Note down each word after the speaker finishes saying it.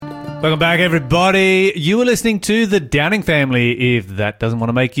Welcome back, everybody. You are listening to The Downing Family. If that doesn't want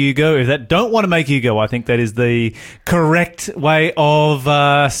to make you go, if that don't want to make you go, I think that is the correct way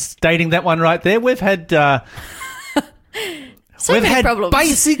of stating that one right there. We've had problems.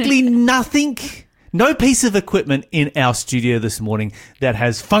 Basically nothing, no piece of equipment in our studio this morning that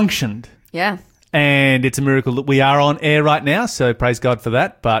has functioned. Yeah. And it's a miracle that we are on air right now, so praise God for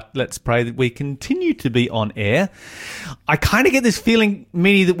that. But let's pray that we continue to be on air. I kind of get this feeling,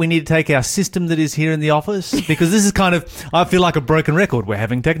 Minnie, that we need to take our system that is here in the office, because this is kind of, I feel like a broken record. We're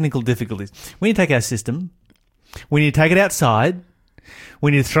having technical difficulties. We need to take our system. We need to take it outside.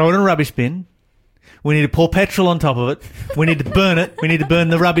 We need to throw it in a rubbish bin. We need to pour petrol on top of it. We need to burn it. We need to burn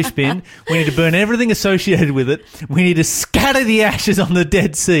the rubbish bin. We need to burn everything associated with it. We need to scatter the ashes on the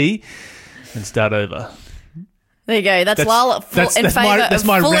Dead Sea and start over. There you go. That's Lyle in favour of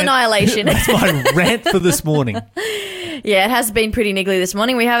full annihilation. That's my rant for this morning. Yeah, it has been pretty niggly this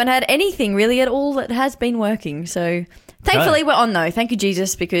morning. We haven't had anything really at all that has been working. So thankfully we're on though. Thank you,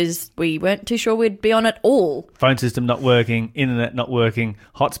 Jesus, because we weren't too sure we'd be on at all. Phone system not working, internet not working,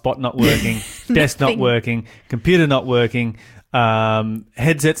 hotspot not working, desk not working, computer not working,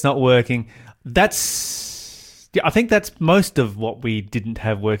 headsets not working. I think that's most of what we didn't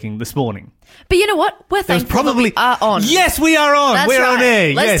have working this morning. But you know what? We're thankful that we are on. Yes, we are on. That's We're right. on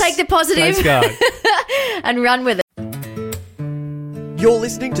air. Let's take the positive and run with it. You're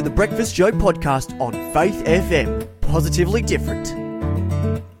listening to the Breakfast Show podcast on Faith FM. Positively different.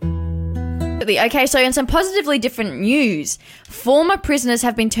 Okay, so in some positively different news, former prisoners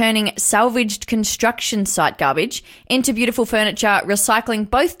have been turning salvaged construction site garbage into beautiful furniture, recycling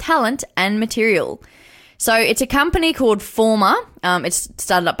both talent and material. So it's a company called Forma. It's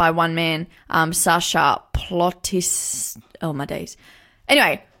started up by one man, Sasha Plotis. Oh, my days.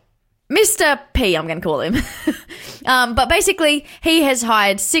 Anyway, Mr. P, I'm going to call him. But basically, he has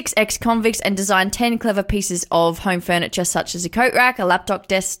hired 6 ex-convicts and designed 10 clever pieces of home furniture, such as a coat rack, a laptop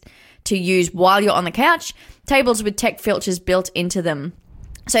desk to use while you're on the couch, tables with tech features built into them.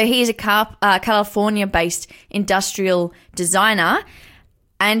 So he is a California-based industrial designer,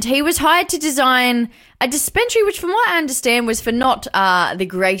 and he was hired to design a dispensary, which from what I understand was for not the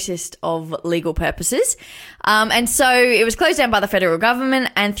greatest of legal purposes. And so it was closed down by the federal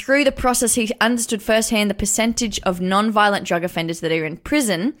government, and through the process he understood firsthand the percentage of non-violent drug offenders that are in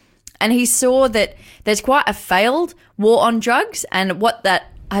prison, and he saw that there's quite a failed war on drugs and what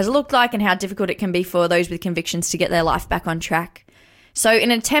that has looked like and how difficult it can be for those with convictions to get their life back on track. So in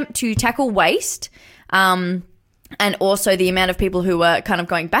an attempt to tackle waste, and also the amount of people who were kind of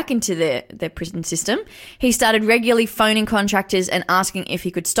going back into their prison system, he started regularly phoning contractors and asking if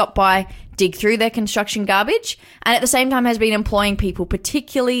he could stop by, dig through their construction garbage, and at the same time has been employing people,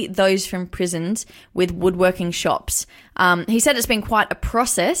 particularly those from prisons, with woodworking shops. He said it's been quite a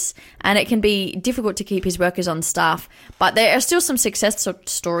process and it can be difficult to keep his workers on staff, but there are still some success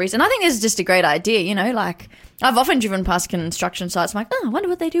stories, and I think this is just a great idea, you know, like I've often driven past construction sites, I'm like, I wonder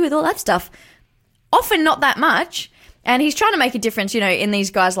what they do with all that stuff. Often not that much. And he's trying to make a difference, you know, in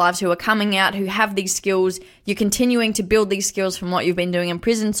these guys' lives who are coming out, who have these skills. You're continuing to build these skills from what you've been doing in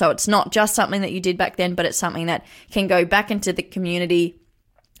prison. So it's not just something that you did back then, but it's something that can go back into the community.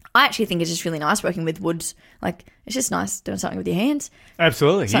 I actually think it's just really nice working with woods. Like, it's just nice doing something with your hands.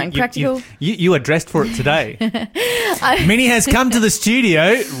 Absolutely. Something practical. You are dressed for it today. Minnie has come to the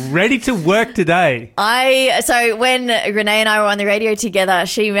studio ready to work today. So when Renee and I were on the radio together,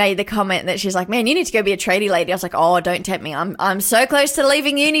 she made the comment that she's like, man, you need to go be a tradie lady. I was like, oh, don't tempt me. I'm so close to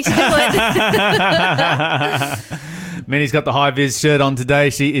leaving uni to do it. Minnie's got the high-vis shirt on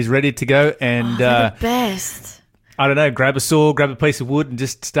today. She is ready to go. And the best. I don't know, grab a saw, grab a piece of wood and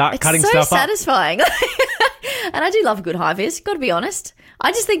just start cutting stuff up. It's so satisfying. And I do love a good high-vis, got to be honest.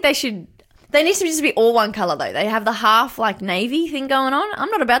 I just think they need to just be all one colour though. They have the half like navy thing going on.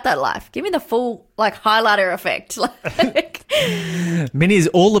 I'm not about that life. Give me the full like highlighter effect. Minnie is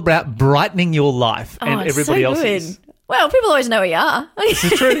all about brightening your life and everybody else's. Well, people always know who you are. This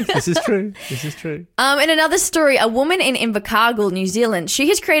is true. This is true. This is true. In another story, a woman in Invercargill, New Zealand, she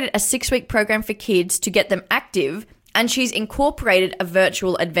has created a 6-week program for kids to get them active, and she's incorporated a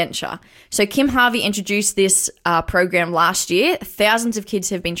virtual adventure. So Kim Harvey introduced this program last year. Thousands of kids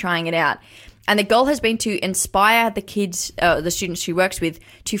have been trying it out. And the goal has been to inspire the kids, the students she works with,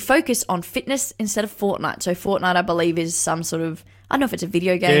 to focus on fitness instead of Fortnite. So Fortnite, I believe, is some sort of, I don't know if it's a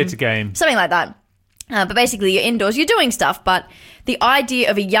video game. Yeah, it's a game. Something like that. But basically, you're indoors, you're doing stuff, but the idea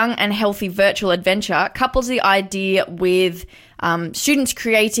of a young and healthy virtual adventure couples the idea with students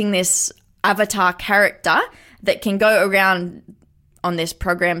creating this avatar character that can go around on this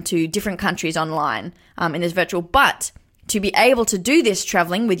program to different countries online in this virtual. But to be able to do this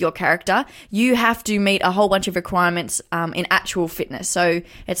traveling with your character, you have to meet a whole bunch of requirements in actual fitness. So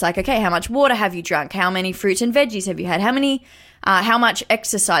it's like, okay, how much water have you drunk? How many fruits and veggies have you had? How much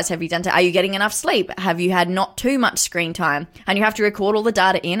exercise have you done? Are you getting enough sleep? Have you had not too much screen time? And you have to record all the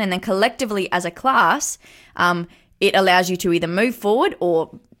data in, and then collectively as a class, it allows you to either move forward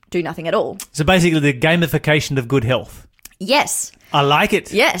or do nothing at all. So basically the gamification of good health. Yes. I like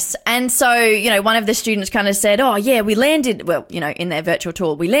it. Yes. And so, one of the students kind of said, oh, yeah, we landed, in their virtual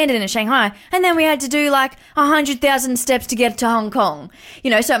tour, we landed in Shanghai and then we had to do like 100,000 steps to get to Hong Kong.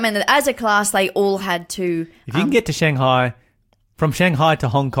 So it meant that as a class, they all had to... If you can get to Shanghai, from Shanghai to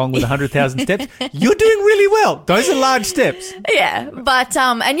Hong Kong with 100,000 steps, you're doing really well. Those are large steps. Yeah. But,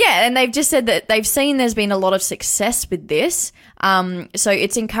 and they've just said that they've seen there's been a lot of success with this. So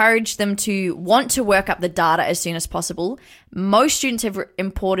it's encouraged them to want to work up the data as soon as possible. Most students have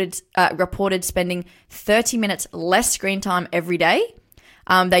reported spending 30 minutes less screen time every day.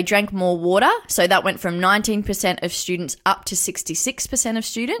 They drank more water, so that went from 19% of students up to 66% of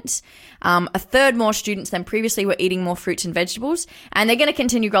students. A third more students than previously were eating more fruits and vegetables, and they're going to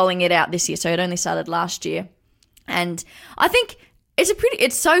continue rolling it out this year, so it only started last year. And I think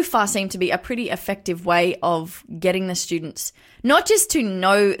it's so far seemed to be a pretty effective way of getting the students not just to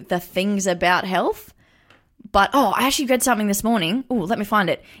know the things about health, but, I actually read something this morning. Oh, let me find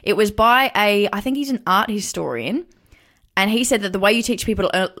it. It was by I think he's an art historian. And he said that the way you teach people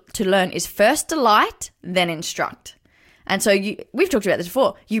to learn is first delight, then instruct. And so we've talked about this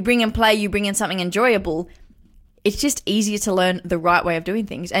before. You bring in play, you bring in something enjoyable. It's just easier to learn the right way of doing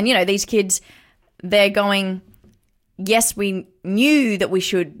things. And, these kids, they're going, yes, we knew that we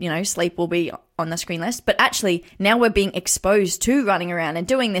should, sleep will be on the screen list. But actually, now we're being exposed to running around and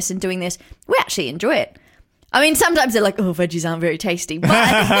doing this. We actually enjoy it. I mean, sometimes they're like, oh, veggies aren't very tasty. But,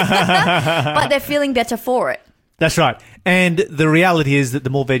 but they're feeling better for it. That's right. And the reality is that the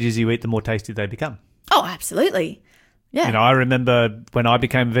more veggies you eat, the more tasty they become. Oh, absolutely. Yeah. I remember when I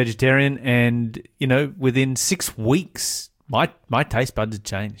became a vegetarian and, within 6 weeks, my taste buds had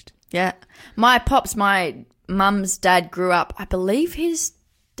changed. Yeah. My mum's dad grew up, I believe his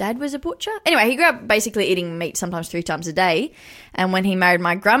dad was a butcher. Anyway, he grew up basically eating meat sometimes 3 times a day. And when he married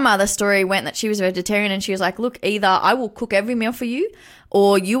my grandma, the story went that she was a vegetarian and she was like, look, either I will cook every meal for you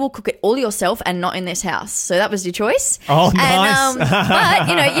or you will cook it all yourself and not in this house. So that was your choice. Oh, nice.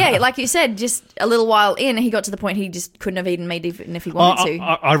 But, like you said, just a little while in, he got to the point he just couldn't have eaten meat even if he wanted to.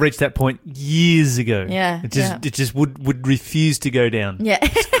 I reached that point years ago. Yeah. It just would refuse to go down. Yeah.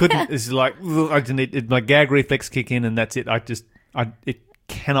 It's like, I didn't eat, my gag reflex kick in and that's it. It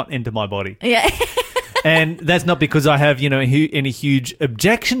cannot enter my body. Yeah. And that's not because I have, any huge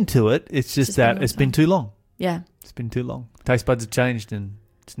objection to it. It's just that it's been too long. Yeah. It's been too long. Taste buds have changed and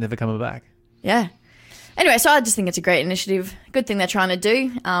it's never coming back. Yeah. Anyway, so I just think it's a great initiative. Good thing they're trying to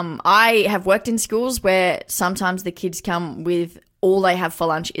do. I have worked in schools where sometimes the kids come with all they have for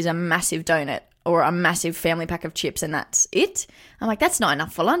lunch is a massive donut or a massive family pack of chips and that's it. I'm like, that's not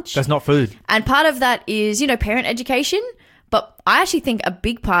enough for lunch. That's not food. And part of that is, parent education. But I actually think a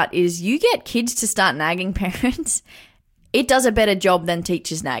big part is you get kids to start nagging parents. It does a better job than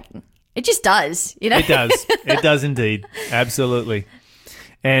teachers nagging. It just does, It does. It does indeed. Absolutely.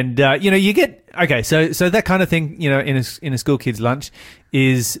 And, you get, okay, so that kind of thing, in a school kid's lunch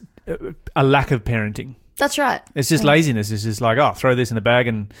is a lack of parenting. That's right. It's just laziness. It's just like, throw this in a bag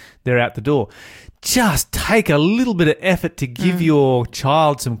and they're out the door. Just take a little bit of effort to give your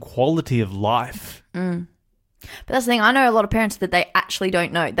child some quality of life. But that's the thing. I know a lot of parents that they actually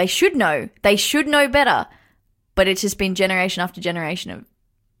don't know. They should know. They should know better. But it's just been generation after generation of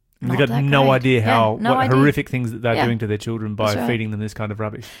they've got no idea what horrific things that they're doing to their children by feeding them this kind of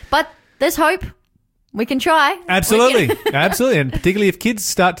rubbish. But there's hope. We can try. Absolutely. Absolutely. And particularly if kids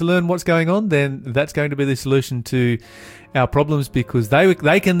start to learn what's going on, then that's going to be the solution to our problems because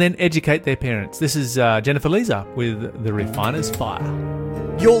they can then educate their parents. This is Jennifer Leza with The Refiner's Fire.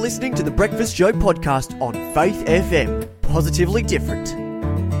 You're listening to the Breakfast Show podcast on Faith FM. Positively different.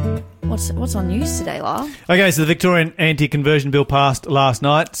 What's on news today, Lyle? Okay, so the Victorian anti-conversion bill passed last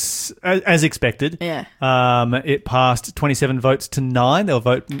night, as expected. Yeah. It passed 27 votes to 9. There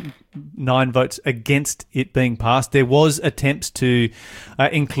were 9 votes against it being passed. There was attempts to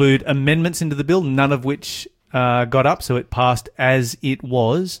include amendments into the bill, none of which got up, so it passed as it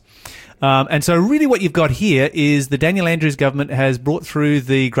was. And so really what you've got here is the Daniel Andrews government has brought through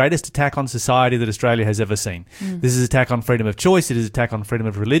the greatest attack on society that Australia has ever seen. This is an attack on freedom of choice. It is an attack on freedom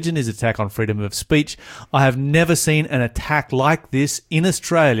of religion. It is an attack on freedom of speech. I have never seen an attack like this in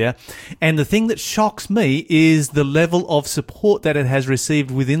Australia. And the thing that shocks me is the level of support that it has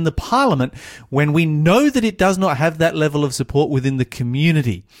received within the parliament when we know that it does not have that level of support within the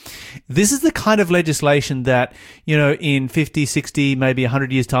community. This is the kind of legislation that, in 50, 60, maybe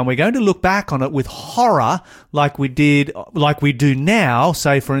 100 years' time, we're going to look back on it with horror like we do now,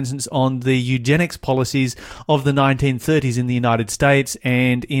 say, for instance, on the eugenics policies of the 1930s in the United States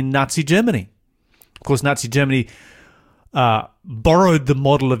and in Nazi Germany. Of course, Nazi Germany borrowed the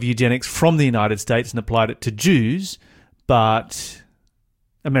model of eugenics from the United States and applied it to Jews, but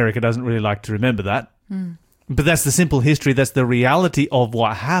America doesn't really like to remember that. But that's the simple history. That's the reality of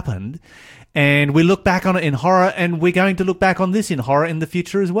what happened. And we look back on it in horror, and we're going to look back on this in horror in the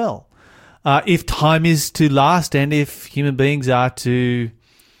future as well. If time is to last and if human beings are to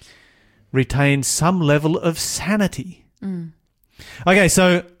retain some level of sanity. Okay,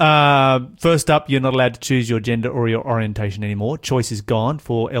 so first up, you're not allowed to choose your gender or your orientation anymore. Choice is gone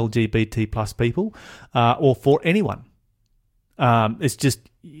for LGBT plus people or for anyone. It's just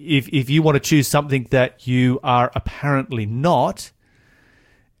if you want to choose something that you are apparently not,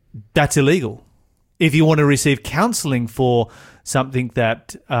 that's illegal. If you want to receive counselling for something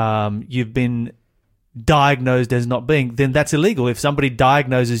that you've been diagnosed as not being, then that's illegal. If somebody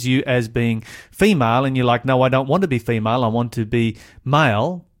diagnoses you as being female and you're like, no, I don't want to be female, I want to be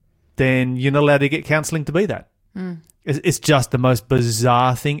male, then you're not allowed to get counselling to be that. It's just the most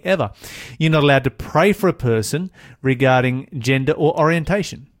bizarre thing ever. You're not allowed to pray for a person regarding gender or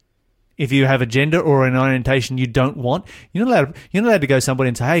orientation. If you have a gender or an orientation you don't want, you're not allowed to go somebody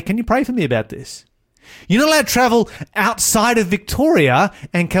and say, hey, can you pray for me about this? You're not allowed to travel outside of Victoria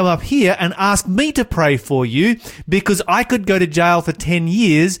and come up here and ask me to pray for you because I could go to jail for 10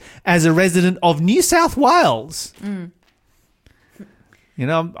 years as a resident of New South Wales. I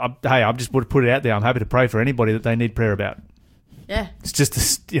just want to put it out there. I'm happy to pray for anybody that they need prayer about. Yeah. It's just,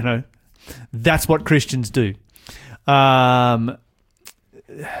 that's what Christians do.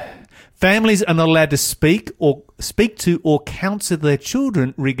 Families are not allowed to speak to or counsel their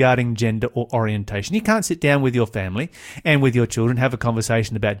children regarding gender or orientation. You can't sit down with your family and with your children, have a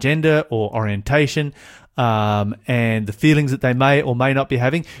conversation about gender or orientation and the feelings that they may or may not be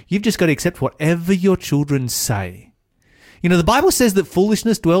having. You've just got to accept whatever your children say. The Bible says that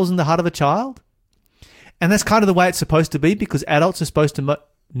foolishness dwells in the heart of a child. And that's kind of the way it's supposed to be because adults are supposed to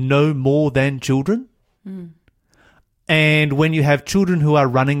know more than children. And when you have children who are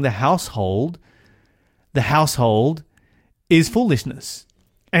running the household is foolishness.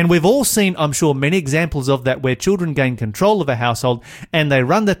 And we've all seen, I'm sure, many examples of that where children gain control of a household and they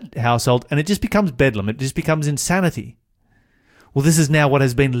run the household and it just becomes bedlam. It just becomes insanity. Well, this is now what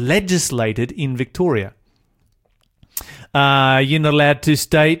has been legislated in Victoria. You're not allowed to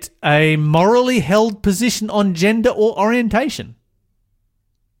state a morally held position on gender or orientation.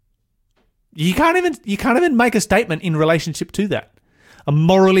 You can't even make a statement in relationship to that. A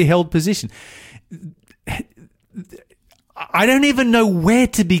morally held position. I don't even know where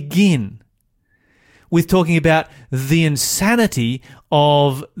to begin with talking about the insanity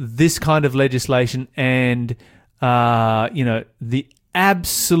of this kind of legislation and the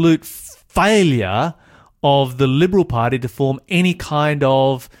absolute failure of the Liberal Party to form any kind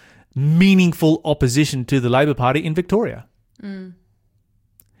of meaningful opposition to the Labor Party in Victoria.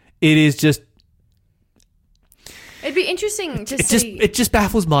 It is just... It'd be interesting to see... It just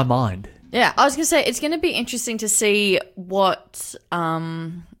baffles my mind. Yeah, I was going to say, it's going to be interesting to see what... how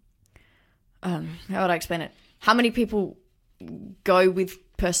would I explain it? How many people go with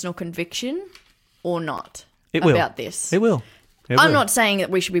personal conviction or not about this? It will. I'm not saying that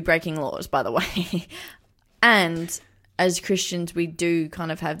we should be breaking laws, by the way. And as Christians, we do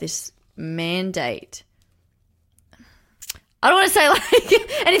kind of have this mandate. I don't want to say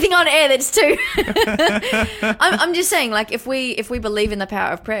like anything on air that's too. I'm just saying, like, if we believe in the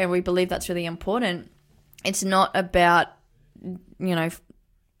power of prayer and we believe that's really important, it's not about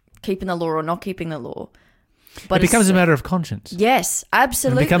keeping the law or not keeping the law. But it becomes a matter of conscience. Yes,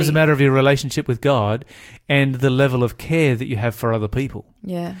 absolutely. It becomes a matter of your relationship with God and the level of care that you have for other people.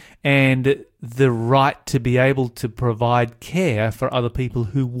 Yeah. And the right to be able to provide care for other people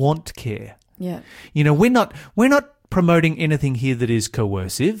who want care. Yeah. We're not promoting anything here that is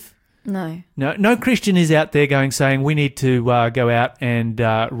coercive. No Christian is out there saying we need to go out and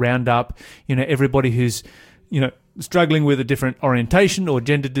round up everybody who's struggling with a different orientation or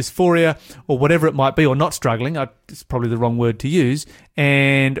gender dysphoria or whatever it might be, or not struggling, it's probably the wrong word to use,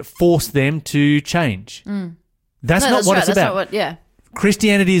 and force them to change. That's not what it's about.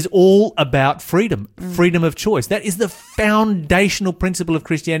 Christianity is all about freedom, freedom of choice. That is the foundational principle of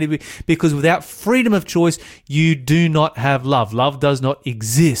Christianity, because without freedom of choice, you do not have love. Love does not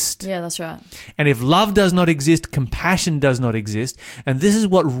exist. Yeah, that's right. And if love does not exist, compassion does not exist. And this is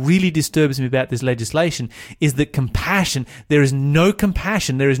what really disturbs me about this legislation, is that compassion, there is no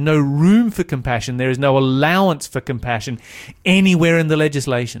compassion, there is no room for compassion, there is no allowance for compassion anywhere in the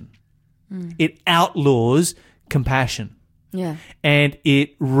legislation. It outlaws compassion. Yeah. And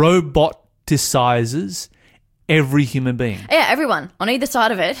it roboticizes every human being. Yeah, everyone on either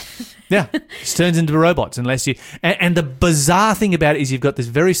side of it. Yeah, just turns into robots unless you... And the bizarre thing about it is you've got this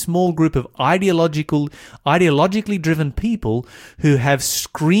very small group of ideologically driven people who have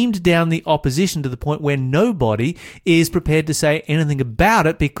screamed down the opposition to the point where nobody is prepared to say anything about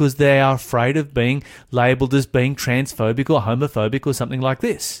it because they are afraid of being labelled as being transphobic or homophobic or something like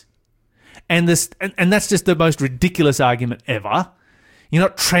this. And that's just the most ridiculous argument ever. You're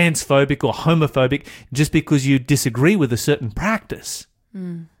not transphobic or homophobic just because you disagree with a certain practice.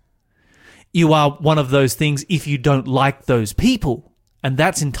 You are one of those things if you don't like those people. And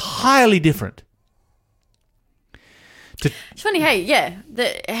that's entirely different. It's funny, hey, yeah,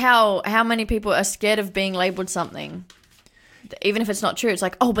 how many people are scared of being labelled something. Even if it's not true, it's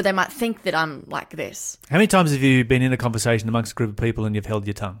like, oh, but they might think that I'm like this. How many times have you been in a conversation amongst a group of people and you've held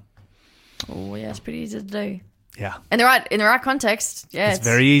your tongue? Oh, yeah, it's pretty easy to do. Yeah. In the right context, yeah. It's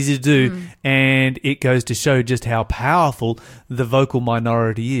very easy to do, and it goes to show just how powerful the vocal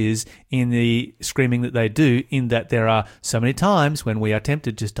minority is in the screaming that they do, in that there are so many times when we are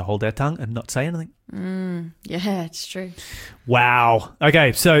tempted just to hold our tongue and not say anything. Yeah, it's true. Wow.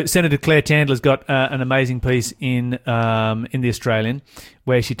 Okay, so Senator Claire Chandler's got an amazing piece in The Australian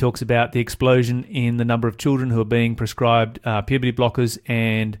where she talks about the explosion in the number of children who are being prescribed puberty blockers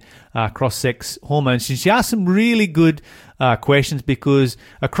and cross-sex hormones. She asked some really good questions because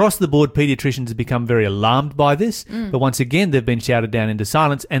across the board, paediatricians have become very alarmed by this. But once again, they've been shouted down into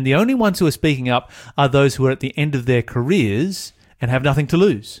silence. And the only ones who are speaking up are those who are at the end of their careers and have nothing to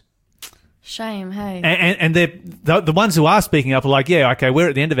lose. Shame, hey. And the ones who are speaking up are like, yeah, okay, we're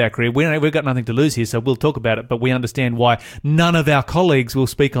at the end of our career. We've got nothing to lose here, so we'll talk about it. But we understand why none of our colleagues will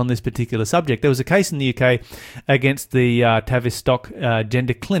speak on this particular subject. There was a case in the UK against the Tavistock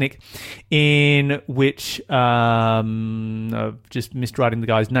Gender Clinic in which, just miswriting the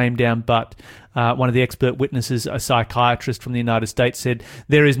guy's name down, but one of the expert witnesses, a psychiatrist from the United States, said,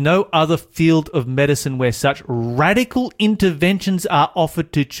 there is no other field of medicine where such radical interventions are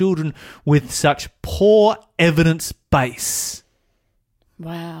offered to children with such poor evidence base.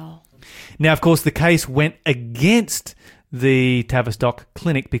 Wow. Now, of course, the case went against the Tavistock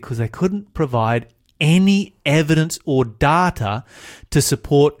Clinic because they couldn't provide any evidence or data to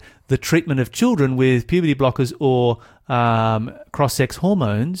support the treatment of children with puberty blockers or cross-sex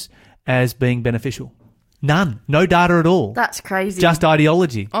hormones as being beneficial. None. No data at all. That's crazy. Just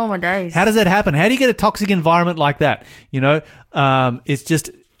ideology. Oh, my days. How does that happen? How do you get a toxic environment like that? You know, it's just...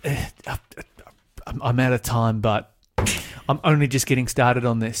 I'm out of time, but I'm only just getting started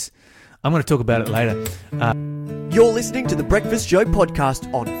on this. I'm going to talk about it later. You're listening to the Breakfast Show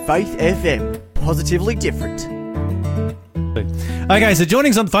podcast on Faith FM. Positively different. Okay, so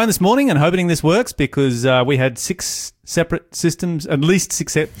joining us on the phone this morning and hoping this works because we had 6 separate systems, at least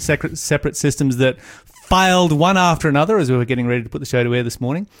 6 separate systems that failed one after another as we were getting ready to put the show to air this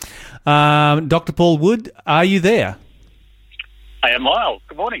morning. Dr. Paul Wood, are you there? I am, Lyle.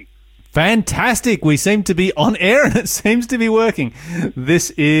 Good morning. Fantastic. We seem to be on air and it seems to be working.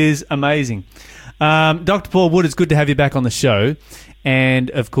 This is amazing. Dr. Paul Wood, it's good to have you back on the show. And,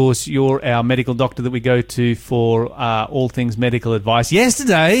 of course, you're our medical doctor that we go to for all things medical advice.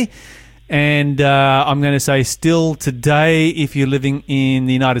 Yesterday, and I'm going to say still today, if you're living in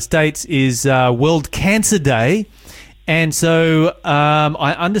the United States, is World Cancer Day. And so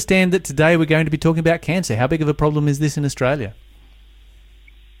I understand that today we're going to be talking about cancer. How big of a problem is this in Australia?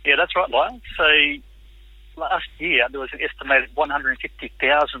 Yeah, that's right, Lyle. So last year there was an estimated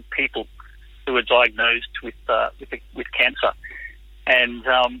 150,000 people who were diagnosed with cancer. And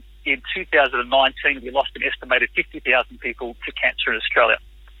in 2019, we lost an estimated 50,000 people to cancer in Australia.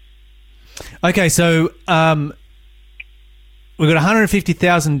 Okay, so we've got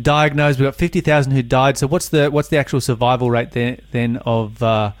 150,000 diagnosed. We've got 50,000 who died. So what's the actual survival rate then of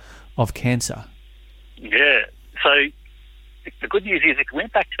cancer? Yeah. So the good news is, if we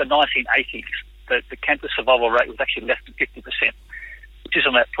went back to the 1980s, the cancer survival rate was actually less than 50%, which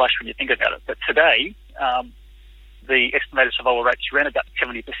isn't that flash when you think about it. But today, the estimated survival rate's around about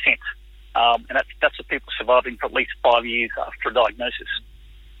 70%. And that's for people surviving for at least 5 years after a diagnosis.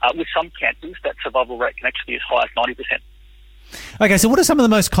 With some cancers, that survival rate can actually be as high as 90%. Okay, so what are some of the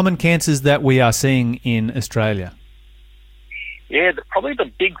most common cancers that we are seeing in Australia? Yeah, probably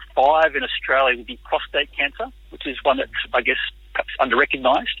the big five in Australia would be prostate cancer, which is one that's, I guess, perhaps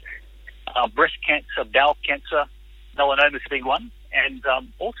under-recognised. Breast cancer, bowel cancer, melanoma is a big one, and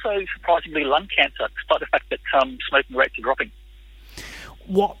also, surprisingly, lung cancer, despite the fact that smoking rates are dropping.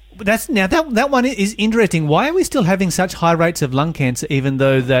 That one is interesting. Why are we still having such high rates of lung cancer, even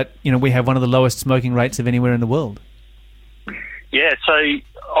though that we have one of the lowest smoking rates of anywhere in the world? Yeah, so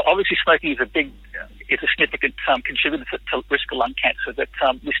obviously smoking is a significant contributor to risk of lung cancer. But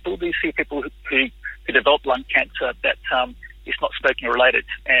we still do see people who develop lung cancer that is not smoking related,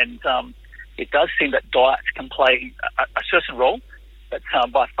 and it does seem that diets can play a certain role, but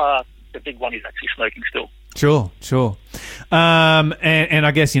by far the big one is actually smoking still. Sure. And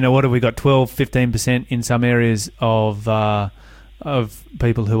I guess, what have we got, 12-15% in some areas of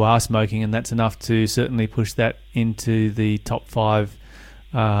people who are smoking, and that's enough to certainly push that into the top 5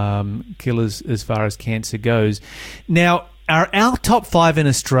 killers as far as cancer goes. Now, are our top 5 in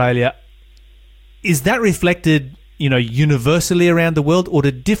Australia, is that reflected, universally around the world, or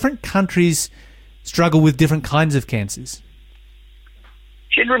do different countries struggle with different kinds of cancers?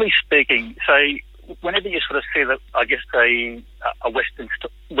 Generally speaking, so whenever you sort of see that, I guess a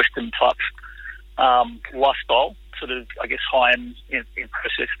Western type lifestyle, sort of, I guess, high in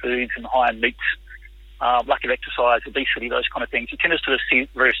processed foods and high in meats, lack of exercise, obesity, those kind of things, you tend to sort of see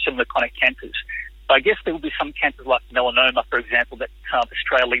very similar kind of cancers. So I guess there will be some cancers like melanoma, for example, that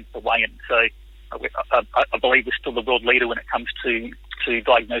Australia leads the way in. So I believe we're still the world leader when it comes to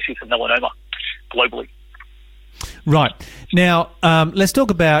diagnosis of melanoma globally. Right. Now, let's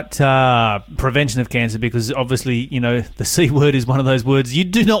talk about prevention of cancer, because obviously, the C word is one of those words you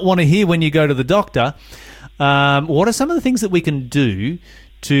do not want to hear when you go to the doctor. What are some of the things that we can do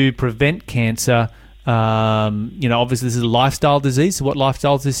to prevent cancer? Obviously this is a lifestyle disease, so what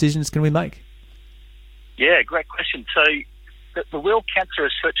lifestyle decisions can we make? Yeah, great question. So the World Cancer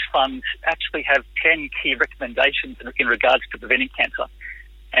Research Fund actually have 10 key recommendations in regards to preventing cancer.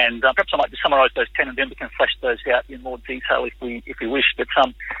 And perhaps I might just summarise those 10 and then we can flesh those out in more detail if we wish. But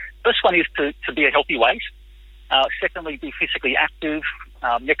first one is to be a healthy weight. Secondly, be physically active.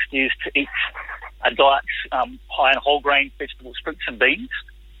 Next is to eat a diet high in whole grain, vegetables, fruits and beans.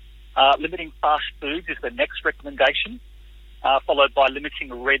 Limiting fast foods is the next recommendation, followed by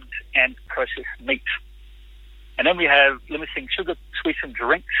limiting red and processed meat. And then we have limiting sugar sweetened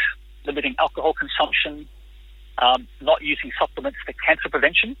drinks, limiting alcohol consumption, not using supplements for cancer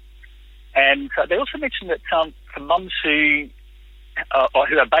prevention. And they also mentioned that for mums who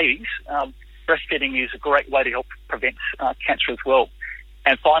are babies, breastfeeding is a great way to help prevent cancer as well.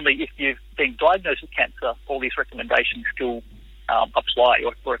 And finally, if you've been diagnosed with cancer, all these recommendations still apply,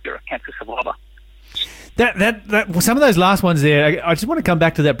 or if you're a cancer survivor. Some of those last ones there, I just want to come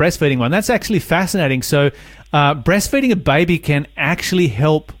back to that breastfeeding one. That's actually fascinating. So breastfeeding a baby can actually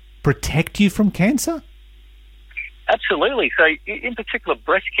help protect you from cancer? Absolutely. So in particular,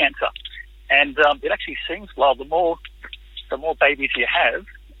 breast cancer. And it actually seems, well, the more babies you have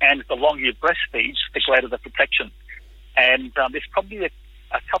and the longer you breastfeed, the greater the protection. And there's probably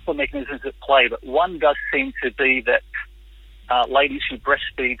a couple of mechanisms at play, but one does seem to be that ladies who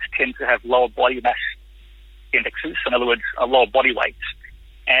breastfeed tend to have lower body mass indexes, in other words, lower body weights.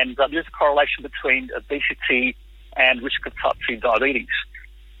 And there's a correlation between obesity and risk of type 2 diabetes.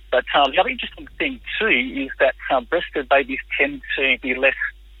 But the other interesting thing too is that breastfed babies tend to be less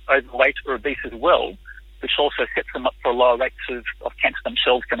overweight or obese as well, which also sets them up for lower rates of cancer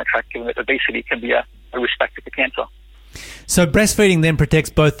themselves can attract, given that obesity can be a risk factor for cancer. So breastfeeding then protects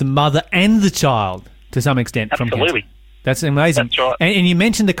both the mother and the child to some extent from cancer? Absolutely. That's amazing. That's right. And you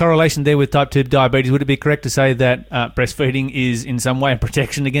mentioned the correlation there with type 2 diabetes. Would it be correct to say that breastfeeding is in some way a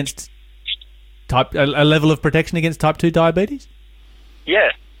protection against a level of protection against type 2 diabetes? Yeah.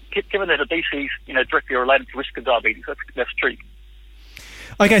 Given that obesity is directly related to risk of diabetes, that's true.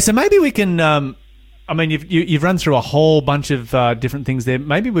 Okay, so maybe we can. You've run through a whole bunch of different things there.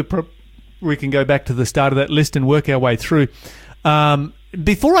 Maybe we can go back to the start of that list and work our way through.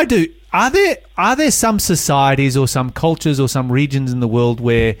 Before I do, are there some societies or some cultures or some regions in the world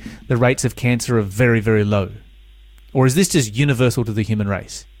where the rates of cancer are very, very low, or is this just universal to the human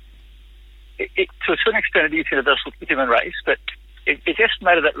race? To a certain extent, it is universal to the human race, but it's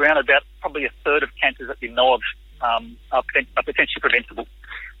estimated that around about probably a third of cancers that we know of are potentially preventable.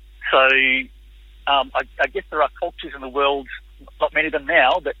 So I guess there are cultures in the world, not many of them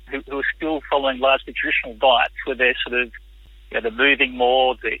now, but who are still following largely traditional diets where they're sort of, they're moving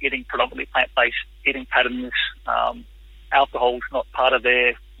more, they're eating predominantly plant-based eating patterns. Alcohol's not part of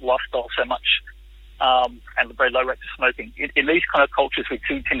their lifestyle so much, and very low rates of smoking. In these kind of cultures, we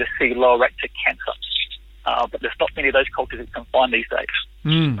do tend to see lower rates of cancer, but there's not many of those cultures that you can find these days.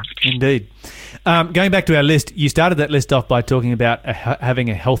 Indeed. Going back to our list, you started that list off by talking about having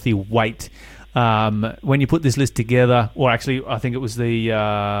a healthy weight. When you put this list together, or actually I think it was the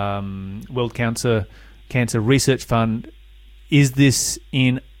World Cancer Research Fund, is this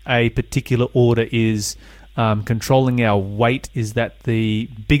in a particular order? Is controlling our weight, is that the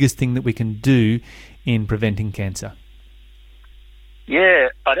biggest thing that we can do in preventing cancer? Yeah,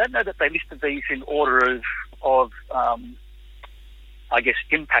 I don't know that they listed these in order of I guess,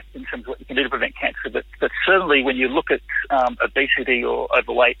 impact in terms of what you can do to prevent cancer. But certainly when you look at obesity or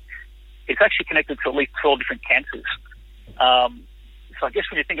overweight, it's actually connected to at least 12 different cancers. So I guess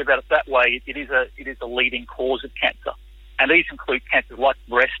when you think about it that way, it is a leading cause of cancer. And these include cancers like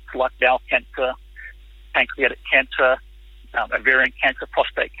breast, like bowel cancer, pancreatic cancer, ovarian cancer,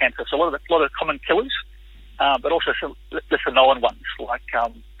 prostate cancer. So a lot of common killers, but also some lesser known ones like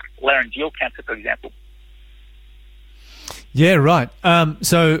laryngeal cancer, for example. Yeah, right.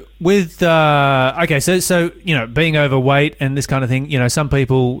 So with so being overweight and this kind of thing, some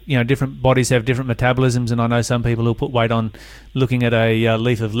people, different bodies have different metabolisms, and I know some people who put weight on looking at a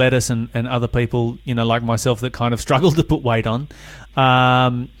leaf of lettuce, and other people, like myself, that kind of struggle to put weight on.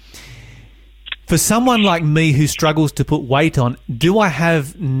 For someone like me who struggles to put weight on, do I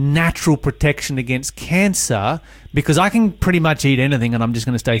have natural protection against cancer? Because I can pretty much eat anything and I'm just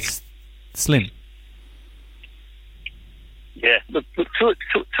going to stay slim. Yeah, look, to a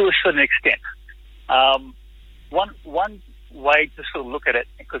certain extent. One way to sort of look at it,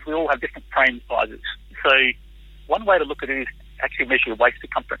 because we all have different frame sizes. So one way to look at it is actually measure your waist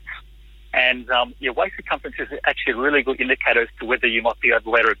circumference. And your waist circumference is actually a really good indicator as to whether you might be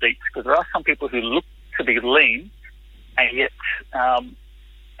overweight or obese, because there are some people who look to be lean, and yet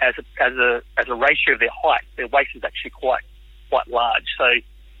as a ratio of their height, their waist is actually quite large. So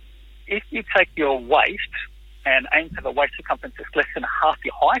if you take your waist and aim for the waist circumference that's less than half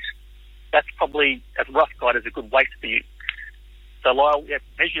your height, that's probably, as a rough guide, is a good waist for you. So Lyle,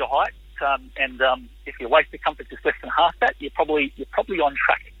 measure your height, and if your waist circumference is less than half that, you're probably on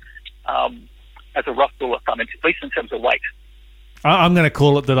track. As a rough rule of thumb, at least in terms of weight. I'm going to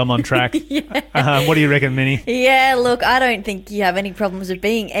call it that I'm on track. Yeah. What do you reckon, Minnie? Yeah, look, I don't think you have any problems with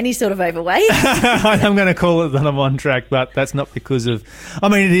being any sort of overweight. I'm going to call it that I'm on track, but that's not because of... I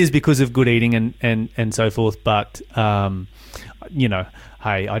mean, it is because of good eating and so forth, but, hey,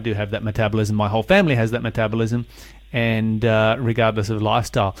 I do have that metabolism. My whole family has that metabolism, and regardless of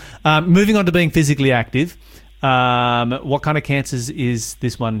lifestyle. Moving on to being physically active, what kind of cancers is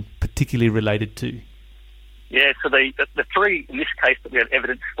this one particularly related to? Yeah, so the three in this case that we have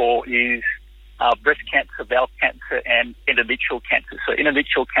evidence for is breast cancer, bowel cancer, and endometrial cancer. So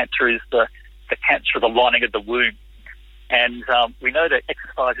endometrial cancer is the cancer of the lining of the womb. And we know that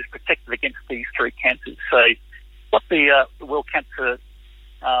exercise is protective against these three cancers. So what the World Cancer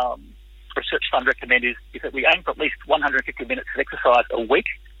Research Fund recommend is that we aim for at least 150 minutes of exercise a week,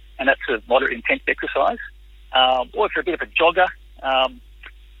 and that's a moderate intense exercise. Or if you're a bit of a jogger,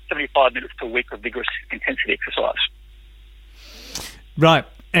 75 minutes per week of vigorous intensity exercise. Right.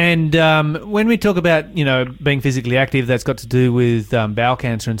 And when we talk about, being physically active, that's got to do with bowel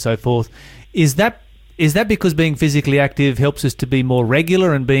cancer and so forth. Is that because being physically active helps us to be more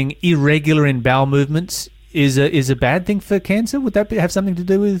regular, and being irregular in bowel movements is a bad thing for cancer? Would that have something to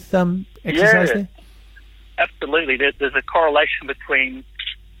do with exercise there? Absolutely. There's a correlation between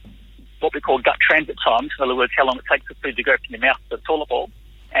what we call gut transit times, in other words, how long it takes for food to go from your mouth to the toilet bowl,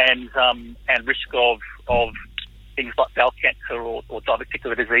 and risk of things like bowel cancer or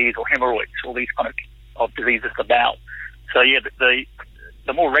diverticular disease or hemorrhoids, all these kind of diseases of the bowel. So yeah,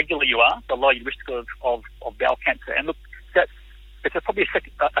 the more regular you are, the lower your risk of bowel cancer. And look, it's probably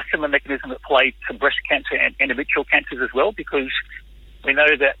a similar mechanism at play to breast cancer and endometrial cancers as well, because we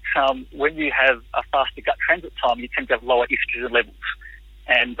know that when you have a faster gut transit time, you tend to have lower estrogen levels.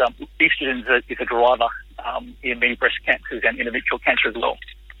 And estrogen is a driver in many breast cancers and endometrial cancer as well.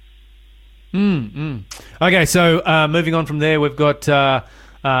 Okay, so moving on from there, we've got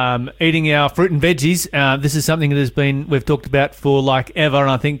eating our fruit and veggies. This is something that we've talked about for like ever, and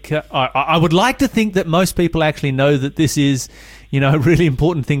I think I would like to think that most people actually know that this is, a really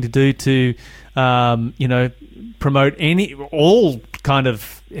important thing to do to, promote all kind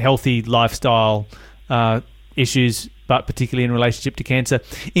of healthy lifestyle issues, but particularly in relationship to cancer.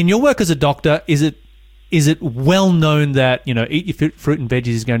 In your work as a doctor, is it is it well known that, eat your fruit and veggies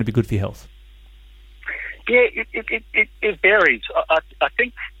is going to be good for your health? Yeah, it varies. I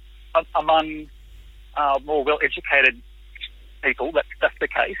think among more well-educated people, that's the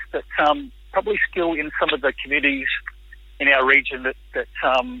case. But probably still in some of the communities in our region that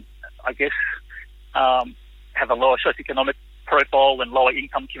I guess have a lower socioeconomic profile and lower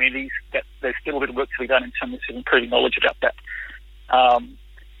income communities, that there's still a bit of work to be done in terms of improving knowledge about that.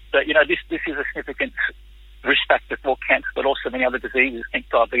 But this is a significant risk factor for cancer, but also many other diseases. Think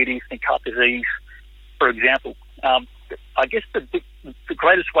diabetes, think heart disease, for example. I guess the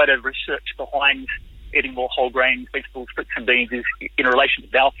greatest way to research behind eating more whole grains, vegetables, fruits and beans is in relation to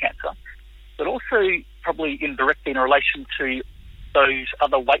bowel cancer, but also probably indirectly in relation to those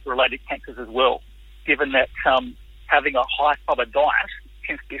other weight-related cancers as well, given that having a high-fibre diet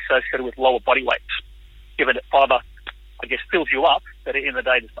tends to be associated with lower body weight, given that fibre, I guess, fills you up, but at the end of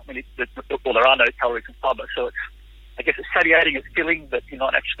the day, there's not many, there are no calories in fibre. So it's satiating, it's filling, but you're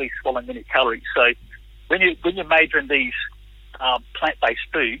not actually swallowing many calories. So when you're majoring these plant-based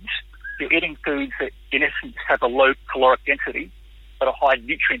foods, you're eating foods that, in essence, have a low caloric density, but a high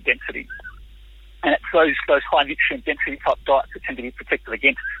nutrient density. And it's those high nutrient density type diets that tend to be protected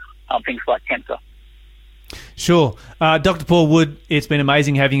against things like cancer. Sure. Dr. Paul Wood, it's been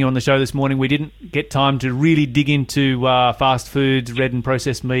amazing having you on the show this morning. We didn't get time to really dig into fast foods, red and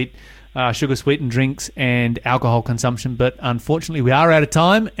processed meat, sugar-sweetened drinks and alcohol consumption, but unfortunately we are out of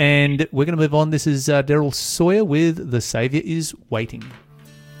time and we're going to move on. This is Daryl Sawyer with The Saviour is Waiting.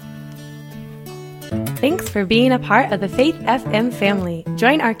 Thanks for being a part of the Faith FM family.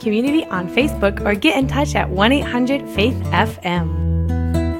 Join our community on Facebook or get in touch at 1-800-FAITH-FM.